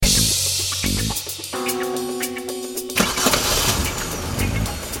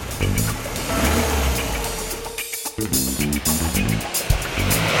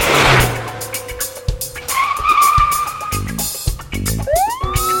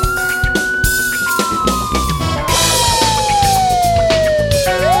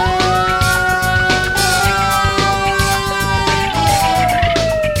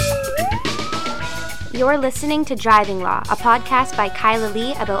You're listening to Driving Law, a podcast by Kyla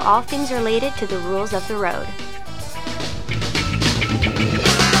Lee about all things related to the rules of the road.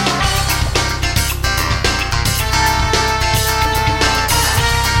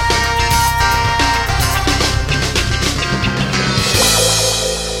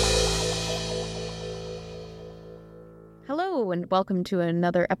 Hello, and welcome to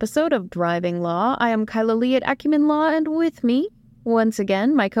another episode of Driving Law. I am Kyla Lee at Acumen Law, and with me, once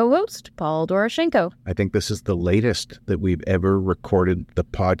again, my co-host, Paul Doroshenko. I think this is the latest that we've ever recorded the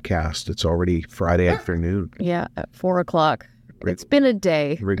podcast. It's already Friday afternoon. Yeah, at 4 o'clock. It's been a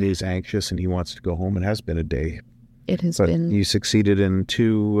day. Wrigley's anxious and he wants to go home. It has been a day. It has but been. You succeeded in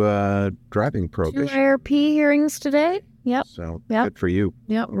two driving 2 prohibitions. IRP hearings today. Yep. So Yep. Good for you.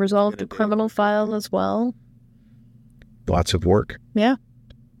 Yep. Resolved a criminal file as well. Lots of work. Yeah.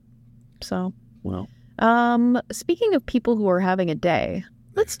 So. Well. Speaking of people who are having a day,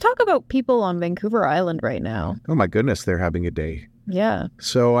 let's talk about people on Vancouver Island right now. Oh my goodness, they're having a day. Yeah.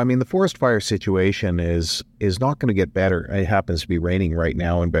 So, I mean, the forest fire situation is not going to get better. It happens to be raining right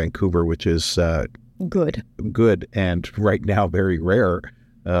now in Vancouver, which is Good, and right now very rare.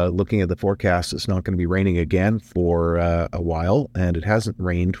 Looking at the forecast, it's not going to be raining again for a while, and it hasn't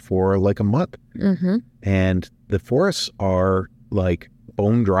rained for like a month. Mm-hmm. And the forests are like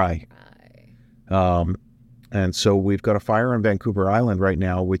bone dry. And so we've got a fire on Vancouver Island right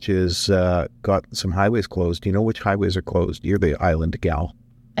now, which is got some highways closed. Do you know which highways are closed? You're the island gal.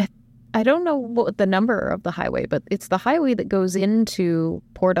 I don't know what the number of the highway, but it's the highway that goes into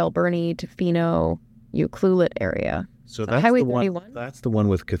Port Alberni, Tofino, Ucluelet area. So that's Highway the one. 31? That's the one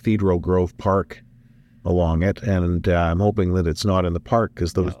with Cathedral Grove Park along it, and I'm hoping that it's not in the park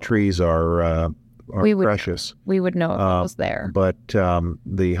because those trees are precious. We would know if it was there. But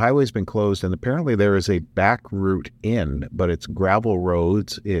the highway's been closed, and apparently there is a back route in, but it's gravel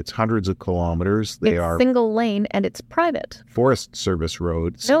roads. It's hundreds of kilometers. They are single lane, and it's private. Forest Service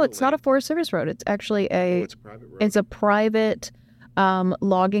roads. No, it's not a Forest Service road. It's actually it's a private road. It's a private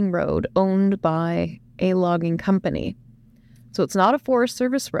logging road owned by a logging company. So it's not a Forest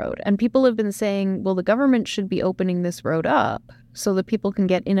Service road. And people have been saying, well, the government should be opening this road up so that people can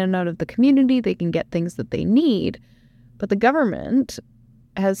get in and out of the community, they can get things that they need. But the government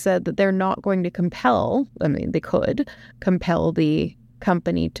has said that they're not going to they could compel the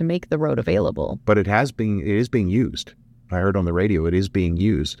company to make the road available. But it is being used. I heard on the radio it is being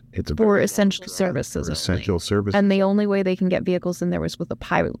used. It's for essential services. Essential services. And the only way they can get vehicles in there was with a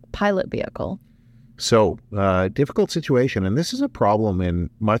pilot vehicle. So, difficult situation, and this is a problem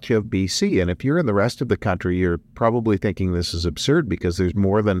in much of BC. And if you're in the rest of the country, you're probably thinking this is absurd because there's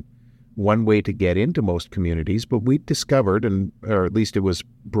more than one way to get into most communities. But we discovered, or at least it was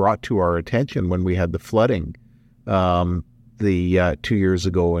brought to our attention when we had the flooding 2 years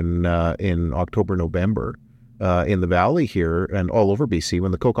ago in October, November, in the valley here and all over BC,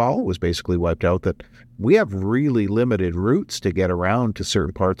 when the Coquihalla was basically wiped out, that we have really limited routes to get around to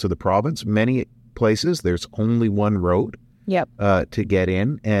certain parts of the province. Many places there's only one road to get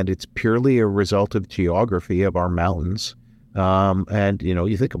in, and it's purely a result of geography of our mountains. And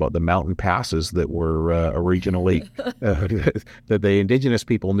you think about the mountain passes that were originally that the indigenous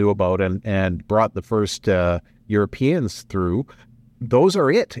people knew about and brought the first Europeans through. Those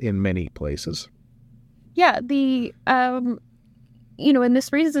are it in many places. Yeah, and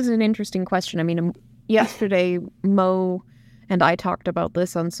this raises an interesting question. I mean, yesterday Mo and I talked about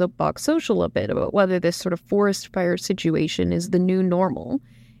this on Soapbox Social a bit, about whether this sort of forest fire situation is the new normal.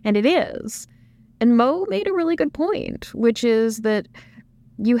 And it is. And Mo made a really good point, which is that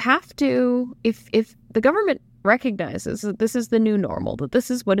you have to, if the government recognizes that this is the new normal, that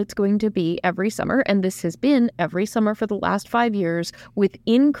this is what it's going to be every summer, and this has been every summer for the last 5 years with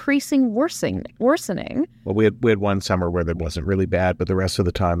increasing worsening. Well, we had one summer where it wasn't really bad, but the rest of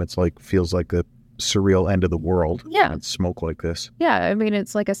the time it's feels like the surreal end of the world. Yeah. It's smoke like this. Yeah, I mean,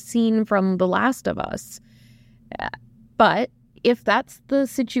 it's like a scene from The Last of Us. But if that's the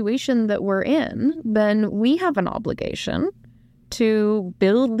situation that we're in, then we have an obligation to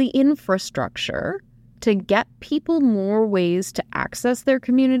build the infrastructure to get people more ways to access their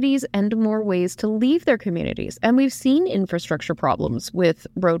communities and more ways to leave their communities. And we've seen infrastructure problems with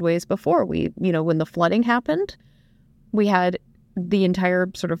roadways before. When the flooding happened, we had the entire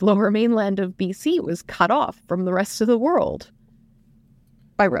sort of lower mainland of BC was cut off from the rest of the world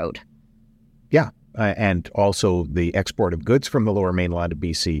by road. Yeah. And also the export of goods from the lower mainland of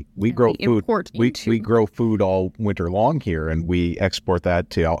BC. We grow food. We grow food all winter long here, and we export that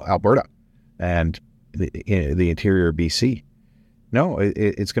to Alberta and the interior of BC. No,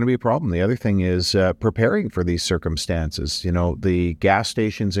 it's going to be a problem. The other thing is preparing for these circumstances. You know, the gas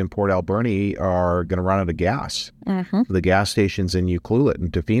stations in Port Alberni are going to run out of gas. Mm-hmm. The gas stations in Ucluelet and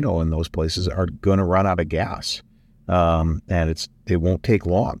Tofino and those places are going to run out of gas. And it won't take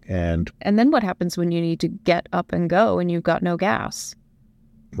long. And then what happens when you need to get up and go and you've got no gas?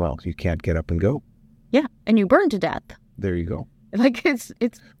 Well, you can't get up and go. Yeah, and you burn to death. There you go. Like it's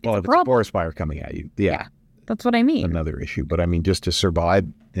well, if it's a forest fire coming at you, yeah. That's what I mean. Another issue. But I mean, just to survive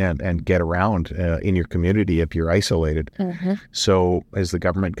and get around in your community if you're isolated. Mm-hmm. So is the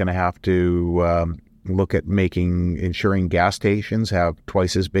government going to have to look at ensuring gas stations have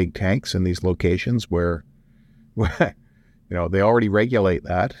twice as big tanks in these locations where they already regulate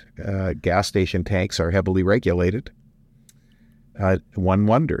that. Gas station tanks are heavily regulated. One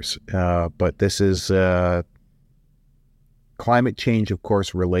wonders. But this is climate change, of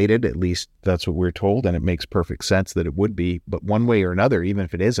course, related. At least that's what we're told, and it makes perfect sense that it would be. But one way or another, even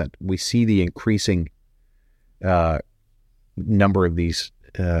if it isn't, we see the increasing number of these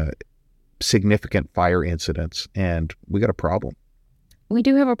significant fire incidents, and we got a problem. We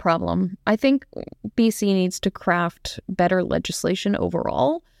do have a problem. I think BC needs to craft better legislation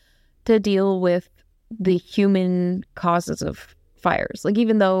overall to deal with the human causes of fires. Like,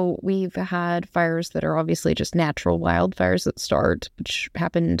 even though we've had fires that are obviously just natural wildfires that start, which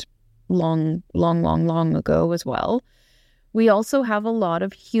happened long ago as well, we also have a lot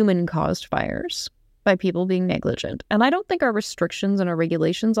of human-caused fires by people being negligent. And I don't think our restrictions and our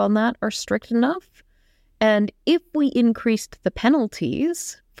regulations on that are strict enough. And if we increased the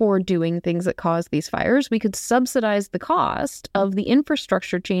penalties for doing things that cause these fires, we could subsidize the cost of the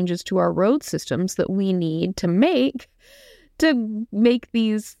infrastructure changes to our road systems that we need to make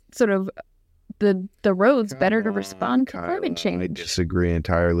these sort of the roads better to respond to climate change. I disagree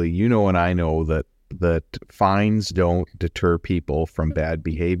entirely. You know, and I know that fines don't deter people from bad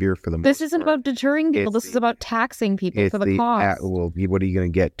behavior for the most part. This isn't about deterring people. This is about taxing people for the cost. Well, what are you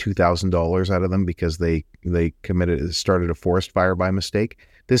going to get $2,000 out of them because they started a forest fire by mistake?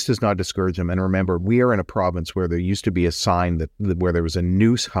 This does not discourage them. And remember, we are in a province where there used to be a sign where there was a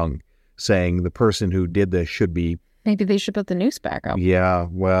noose hung saying the person who did this should be. Maybe they should put the noose back up. Yeah,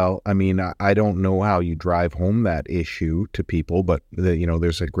 well, I mean, I don't know how you drive home that issue to people, but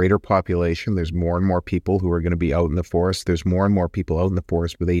there's a greater population. There's more and more people who are going to be out in the forest. There's more and more people out in the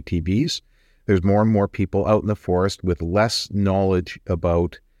forest with ATVs. There's more and more people out in the forest with less knowledge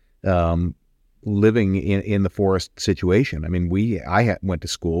about living in the forest situation. I mean, I went to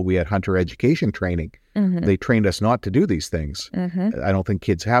school. We had hunter education training. Mm-hmm. They trained us not to do these things. Mm-hmm. I don't think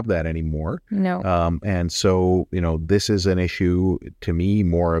kids have that anymore. No. And so, this is an issue to me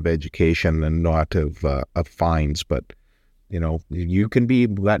more of education and not of fines. But, you can be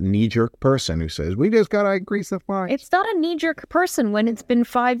that knee-jerk person who says, we just got to increase the fine. It's not a knee-jerk person when it's been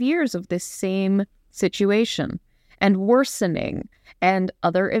 5 years of this same situation and worsening and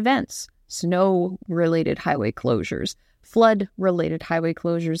other events. Snow-related highway closures, flood-related highway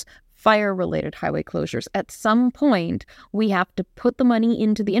closures, fire-related highway closures. At some point, we have to put the money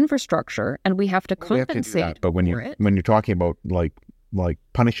into the infrastructure, and we have to compensate. But when you're talking about like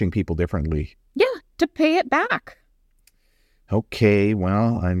punishing people differently, to pay it back. Okay,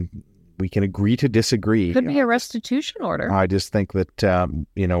 well, we can agree to disagree. Could be a restitution order. I just think that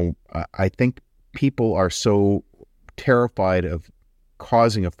I think people are so terrified of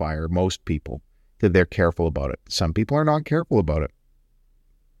causing a fire, most people, that they're careful about it. Some people are not careful about it.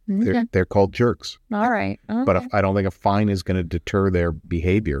 Okay. They're called jerks. All right. Okay. But I don't think a fine is going to deter their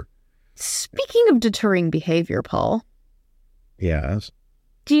behavior. Speaking of deterring behavior, Paul. Yes.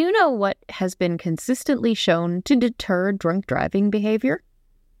 Do you know what has been consistently shown to deter drunk driving behavior?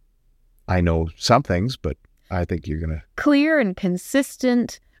 I know some things, but I think you're going to... Clear and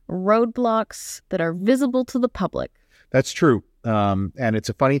consistent roadblocks that are visible to the public. That's true. And it's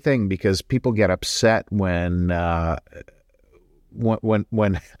a funny thing because people get upset when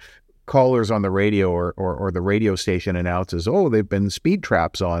callers on the radio or the radio station announces, oh, they've been speed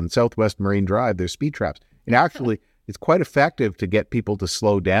traps on Southwest Marine Drive. There's speed traps. And actually, it's quite effective to get people to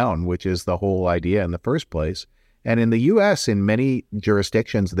slow down, which is the whole idea in the first place. And in the U.S., in many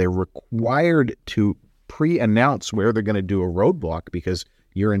jurisdictions, they're required to pre-announce where they're going to do a roadblock because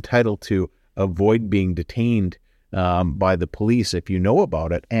you're entitled to avoid being detained by the police if you know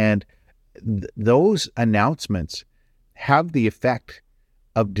about it. And those announcements have the effect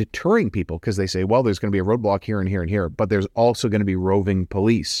of deterring people because they say, well, there's going to be a roadblock here and here and here, but there's also going to be roving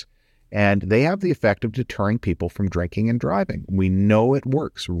police. And they have the effect of deterring people from drinking and driving. We know it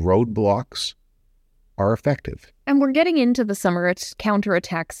works. Roadblocks are effective. And we're getting into the summer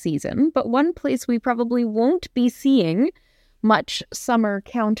counterattack season, but one place we probably won't be seeing much summer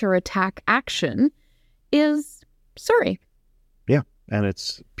counterattack action is Surrey. Yeah, and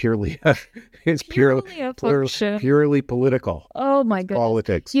it's purely purely political. Oh my goodness.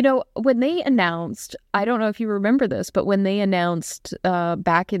 Politics. You know, when they announced, I don't know if you remember this, but when they announced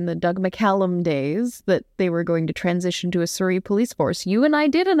back in the Doug McCallum days that they were going to transition to a Surrey police force, you and I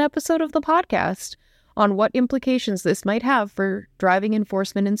did an episode of the podcast on what implications this might have for driving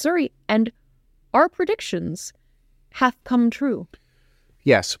enforcement in Surrey, and our predictions have come true.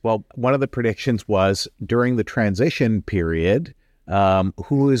 Yes. Well, one of the predictions was during the transition period,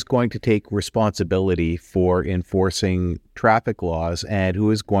 who is going to take responsibility for enforcing traffic laws and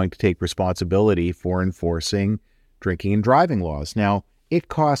who is going to take responsibility for enforcing drinking and driving laws. Now, it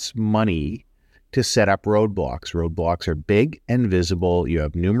costs money to set up roadblocks. Roadblocks are big and visible. You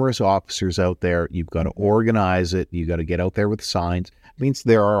have numerous officers out there. You've got to organize it. You got to get out there with signs. It means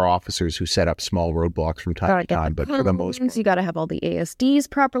there are officers who set up small roadblocks from time to time, but for the most part, you got to have all the ASDs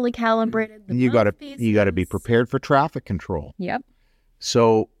properly calibrated. You got to be prepared for traffic control. Yep.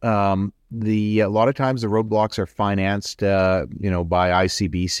 So a lot of times the roadblocks are financed, by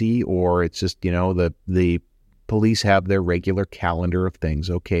ICBC, or it's just the police have their regular calendar of things.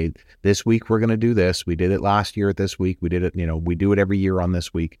 Okay, this week we're going to do this. We did it last year at this week. We did it. We do it every year on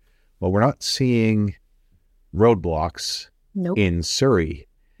this week. Well, we're not seeing roadblocks in Surrey.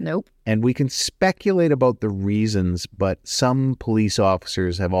 Nope. And we can speculate about the reasons, but some police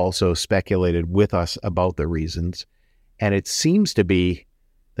officers have also speculated with us about the reasons. And it seems to be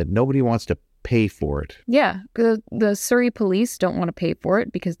that nobody wants to pay for it. Yeah, the Surrey police don't want to pay for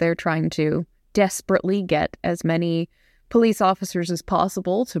it because they're trying to desperately get as many police officers as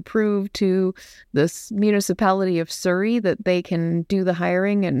possible to prove to this municipality of Surrey that they can do the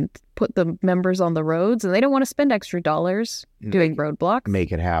hiring and put the members on the roads. And they don't want to spend extra dollars doing roadblocks.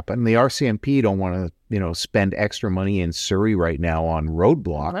 Make it happen. The RCMP don't want to, spend extra money in Surrey right now on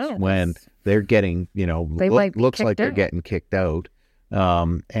roadblocks when they're getting, looks like they're getting kicked out.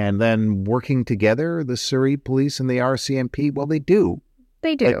 And then working together, the Surrey police and the RCMP, well, they do.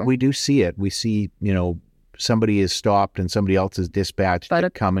 They do. Like, we do see it. We see, somebody is stopped and somebody else is dispatched to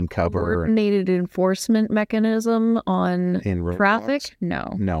come and cover. Coordinated enforcement mechanism on traffic?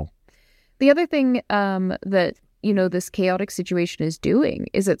 No. The other thing that, this chaotic situation is doing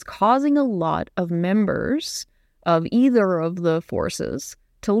is it's causing a lot of members of either of the forces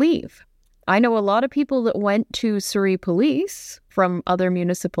to leave. I know a lot of people that went to Surrey Police from other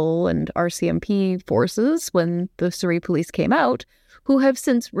municipal and RCMP forces when the Surrey Police came out, who have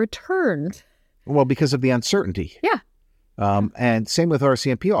since returned. Well, because of the uncertainty. Yeah. And same with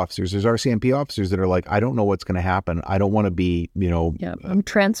RCMP officers. There's RCMP officers that are like, I don't know what's going to happen. I don't want to be, I'm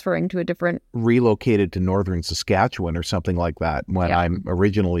transferring to a different... relocated to northern Saskatchewan or something like that when I'm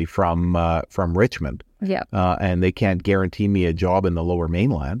originally from Richmond. Yeah. And they can't guarantee me a job in the Lower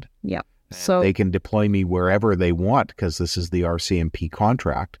Mainland. Yeah. So they can deploy me wherever they want because this is the RCMP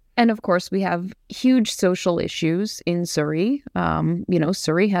contract. And of course, we have huge social issues in Surrey.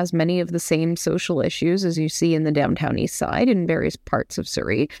 Surrey has many of the same social issues as you see in the downtown east side in various parts of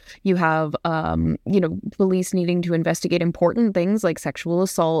Surrey. You have, police needing to investigate important things like sexual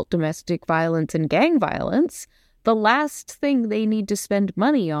assault, domestic violence, and gang violence. The last thing they need to spend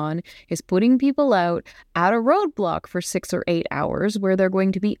money on is putting people out at a roadblock for 6 or 8 hours where they're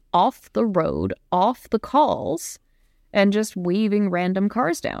going to be off the road, off the calls, and just waving random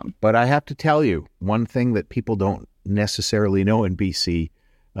cars down. But I have to tell you, one thing that people don't necessarily know in BC,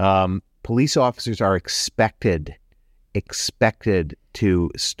 police officers are expected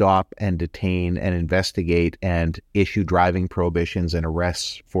to stop and detain and investigate and issue driving prohibitions and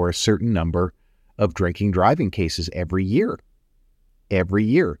arrests for a certain number of drinking driving cases every year. Every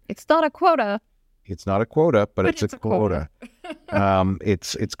year. It's not a quota. It's not a quota, but it's a quota.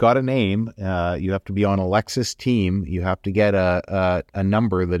 It's got a name. You have to be on a Lexus team. You have to get a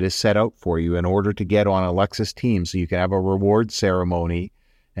number that is set out for you in order to get on a Lexus team. So you can have a reward ceremony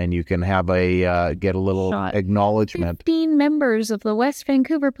and you can have get a little acknowledgement. 15 members of the West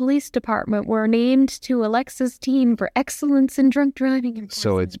Vancouver Police Department were named to a Lexus team for excellence in drunk driving enforcement.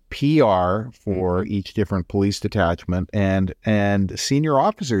 So it's PR for each different police detachment, and senior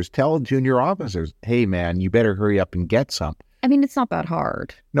officers tell junior officers, hey man, you better hurry up and get some. I mean, it's not that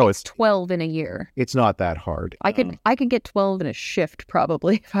hard. No, it's 12 in a year. It's not that hard. I could get 12 in a shift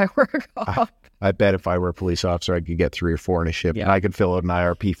probably if I were a cop. I bet if I were a police officer, I could get 3 or 4 in a shift, and I could fill out an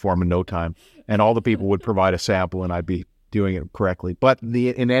IRP form in no time, and all the people would provide a sample, and I'd be doing it correctly. But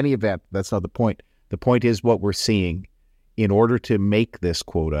in any event, that's not the point. The point is what we're seeing in order to make this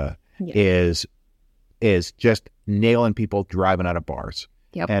quota is just nailing people driving out of bars.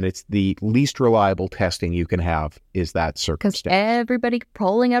 Yep. And it's the least reliable testing you can have is that Because circumstance. everybody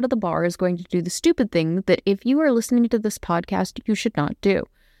crawling out of the bar is going to do the stupid thing that if you are listening to this podcast, you should not do.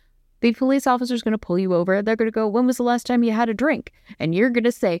 The police officer is going to pull you over. They're going to go, when was the last time you had a drink? And you're going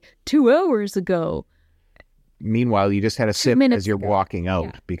to say, 2 hours ago. Meanwhile, you just had a sip minutes as you're ago. walking out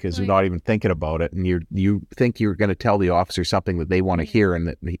Yeah. because you're not even thinking about it, and you think you're going to tell the officer something that they want to hear, and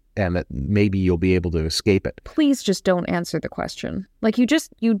that maybe you'll be able to escape it. Please just don't answer the question. Like, you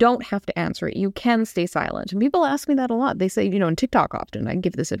don't have to answer it. You can stay silent. And people ask me that a lot. They say, in TikTok often, I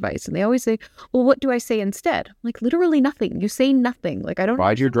give this advice, and they always say, well, what do I say instead? Like, literally nothing. You say nothing. Like, I don't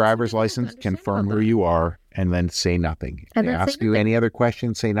Provide your understand what's driver's the difference. license, Understand confirm all who that. you are, and then say nothing. And They then say ask you nothing. any other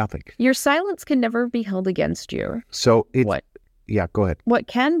questions, say nothing. Your silence can never be held against you. So it's What? Yeah, go ahead. What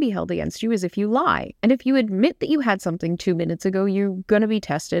can be held against you is if you lie. And if you admit that you had something 2 minutes ago, you're going to be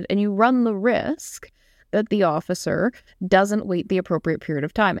tested, and you run the risk that the officer doesn't wait the appropriate period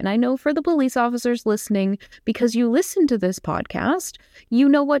of time. And I know for the police officers listening, because you listen to this podcast, you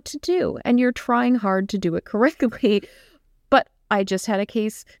know what to do, and you're trying hard to do it correctly. But I just had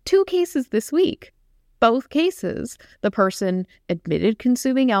 2 cases this week. Both cases, the person admitted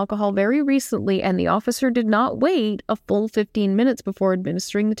consuming alcohol very recently, and the officer did not wait a full 15 minutes before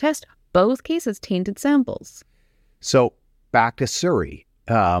administering the test. Both cases tainted samples. So back to Surrey.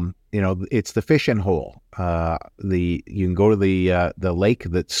 It's the fishing hole. You can go to the lake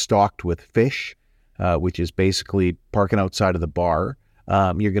that's stocked with fish, which is basically parking outside of the bar.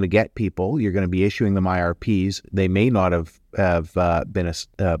 You're going to get people. You're going to be issuing them IRPs. They may not have been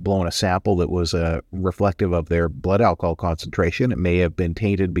blown a sample that was reflective of their blood alcohol concentration. It may have been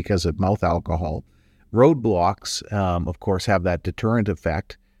tainted because of mouth alcohol. Roadblocks, of course, have that deterrent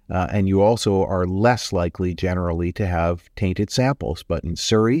effect. And you also are less likely generally to have tainted samples. But in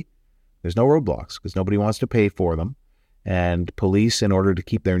Surrey, there's no roadblocks because nobody wants to pay for them. And police, in order to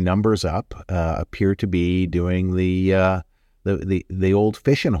keep their numbers up, appear to be doing the old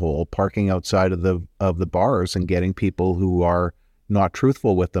fishing hole, parking outside of the bars and getting people who are not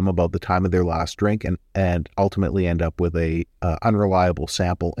truthful with them about the time of their last drink, and ultimately end up with a unreliable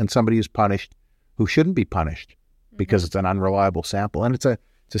sample, and somebody who's punished who shouldn't be punished because it's an unreliable sample. And it's a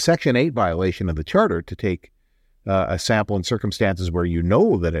Section 8 violation of the Charter to take a sample in circumstances where you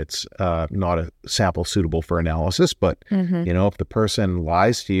know that it's not a sample suitable for analysis. But, if the person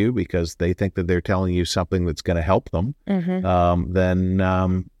lies to you because they think that they're telling you something that's going to help them,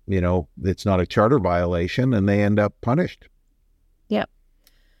 then, it's not a Charter violation and they end up punished. Yep.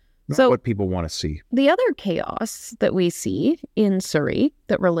 Not So what people want to see. the other chaos that we see in Surrey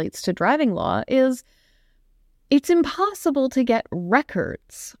that relates to driving law is it's impossible to get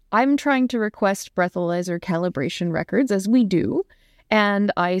records. I'm trying to request breathalyzer calibration records, as we do,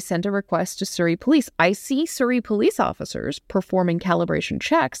 and I sent a request to Surrey Police. I see Surrey police officers performing calibration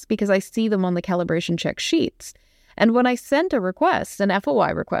checks because I see them on the calibration check sheets. And when I sent a request, an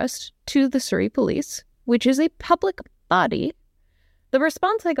FOI request, to the Surrey Police, which is a public body, the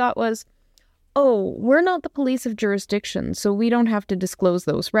response I got was, oh, we're not the police of jurisdiction, so we don't have to disclose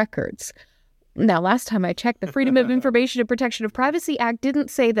those records. Now, last time I checked, the Freedom of Information and Protection of Privacy Act didn't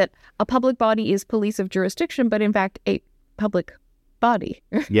say that a public body is police of jurisdiction, but in fact, a public body.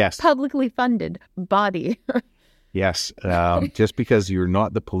 Yes. Publicly funded body. Yes. Just because you're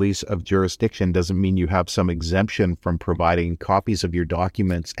not the police of jurisdiction doesn't mean you have some exemption from providing copies of your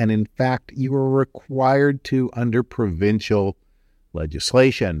documents. And in fact, you are required to under provincial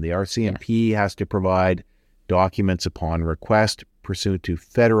legislation. The RCMP has to provide documents upon request pursuant to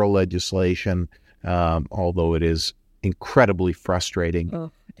federal legislation, although it is incredibly frustrating.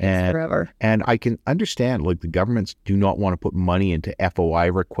 Oh, it takes forever. And I can understand, like, the governments do not want to put money into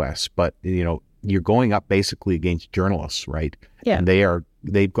FOI requests, but, you're going up basically against journalists, right? Yeah. And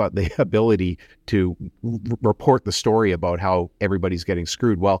they've got the ability to report the story about how everybody's getting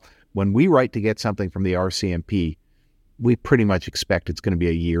screwed. Well, when we write to get something from the RCMP, we pretty much expect it's going to be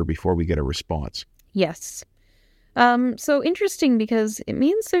a year before we get a response. Yes. So interesting because it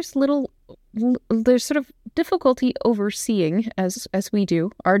means there's sort of difficulty overseeing as we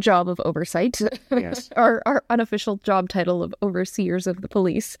do our job of oversight. Yes. our unofficial job title of overseers of the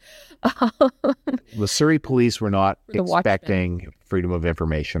police. The Surrey police were not The watchmen. expecting freedom of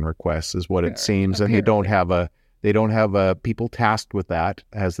information requests, is what it seems, and apparently. they don't have people tasked with that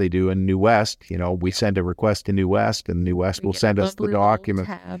as they do in New West. We send a request to New West, and New West will send us the document.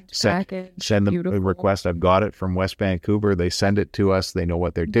 Send them a request. I've got it from West Vancouver. They send it to us. They know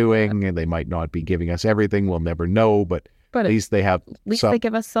what they're doing, and they might not be giving us everything. We'll never know, but at least they have. At least they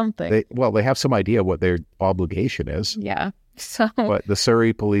give us something. They have some idea what their obligation is. Yeah. So. But the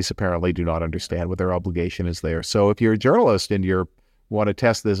Surrey police apparently do not understand what their obligation is there. So if you're a journalist and you're want to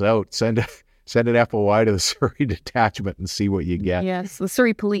test this out, send an FOI to the Surrey detachment and see what you get. Yes, the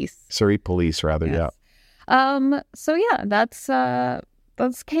Surrey police. Surrey police, rather, Yes. yeah. So yeah,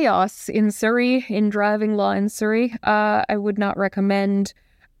 that's chaos in Surrey, in driving law in Surrey. I would not recommend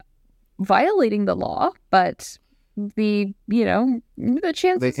violating the law, but the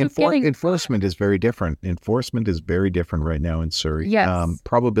chances of getting enforcement is very different. Enforcement is very different right now in Surrey. Yes.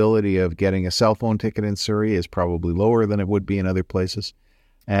 Probability of getting a cell phone ticket in Surrey is probably lower than it would be in other places.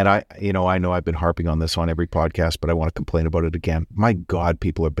 And I know I've been harping on this on every podcast, but I want to complain about it again. My God,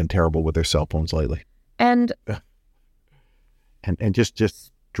 people have been terrible with their cell phones lately. And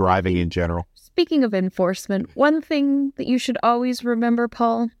just driving in general. Speaking of enforcement, one thing that you should always remember,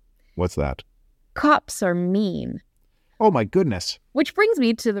 Paul. What's that? Cops are mean. Oh my goodness. Which brings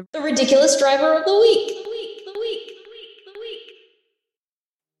me to the ridiculous driver of the week.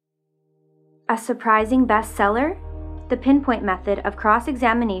 A surprising bestseller? The pinpoint method of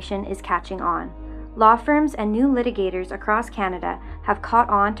cross-examination is catching on. Law firms and new litigators across Canada have caught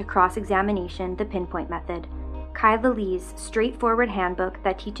on to cross-examination, the pinpoint method, Kyla Lee's straightforward handbook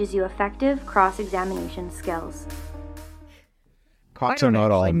that teaches you effective cross-examination skills. Cops are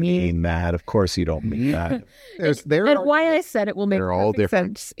not all mean that. Of course you don't mean that. Why I said it will make perfect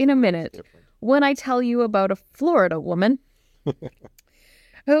sense in a minute when I tell you about a Florida woman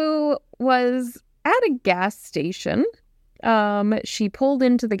who was at a gas station. She pulled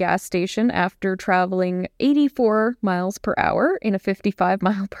into the gas station after traveling 84 miles per hour in a 55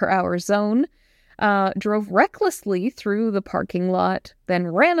 mile per hour zone, drove recklessly through the parking lot, then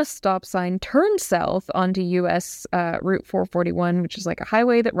ran a stop sign, turned south onto US Route 441, which is like a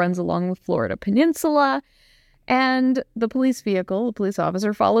highway that runs along the Florida Peninsula. And the police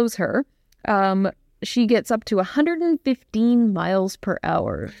officer follows her. She gets up to 115 miles per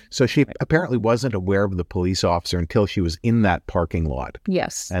hour. So she apparently wasn't aware of the police officer until she was in that parking lot.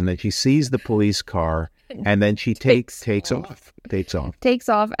 Yes. And then she sees the police car, and then she takes off. Takes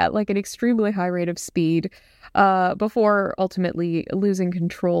off at like an extremely high rate of speed before ultimately losing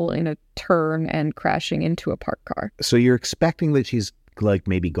control in a turn and crashing into a parked car. So you're expecting that she's like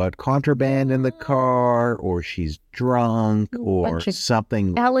maybe got contraband in the car, or she's drunk, or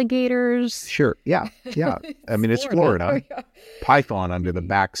something. Alligators. Sure. Yeah. I mean, it's Florida. Python under the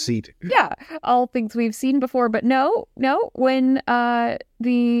back seat. Yeah. All things we've seen before. But no. When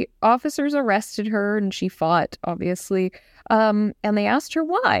the officers arrested her and she fought, obviously, and they asked her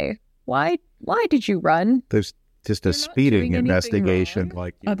why. Why did you run? There's just a speeding investigation.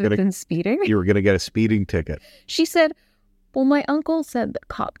 Like other than speeding? You were going to get a speeding ticket. She said, well, my uncle said that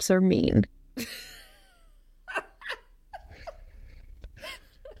cops are mean.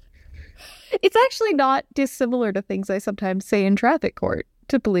 It's actually not dissimilar to things I sometimes say in traffic court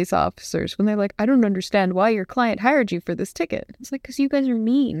to police officers when they're like, I don't understand why your client hired you for this ticket. It's like, because you guys are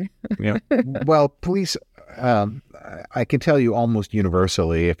mean. Yeah. Well, police, I can tell you almost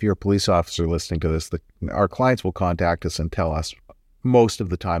universally, if you're a police officer listening to this, our clients will contact us and tell us most of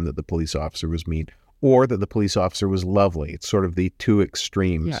the time that the police officer was mean, or that the police officer was lovely. It's sort of the two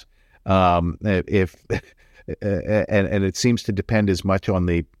extremes. Yeah. And it seems to depend as much on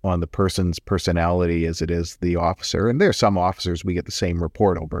the person's personality as it is the officer. And there's some officers we get the same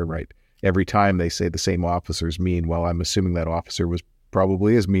report over, right? Every time they say the same officer's mean, well, I'm assuming that officer was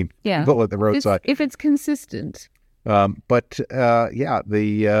probably as mean. Yeah. People at the roadside. If it's consistent. The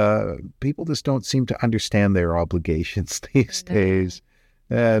people just don't seem to understand their obligations these days.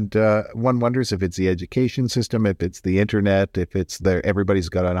 And one wonders if it's the education system, if it's the internet, if it's everybody's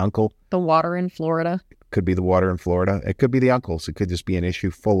got an uncle. The water in Florida. Could be the water in Florida. It could be the uncles. It could just be an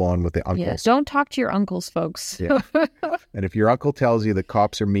issue full on with the uncles. Yeah, don't talk to your uncles, folks. Yeah. And if your uncle tells you that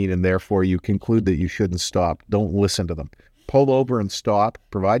cops are mean and therefore you conclude that you shouldn't stop, don't listen to them. Pull over and stop.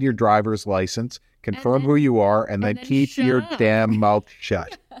 Provide your driver's license. Confirm who you are, and then keep your damn mouth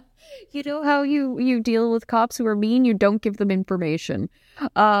shut. You know how you deal with cops who are mean? You don't give them information.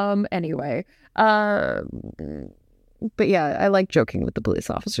 Anyway. But yeah, I like joking with the police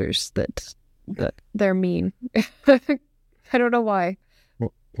officers that they're mean. I don't know why.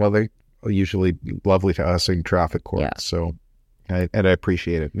 Well, they're usually lovely to us in traffic court. Yeah. So, I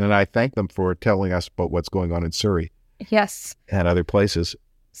appreciate it. And I thank them for telling us about what's going on in Surrey. Yes. And other places.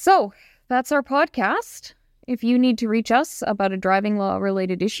 So, that's our podcast. If you need to reach us about a driving law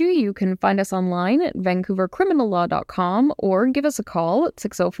related issue, you can find us online at vancouvercriminallaw.com or give us a call at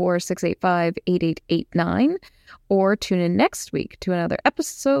 604-685-8889 or tune in next week to another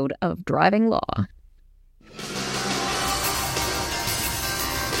episode of Driving Law.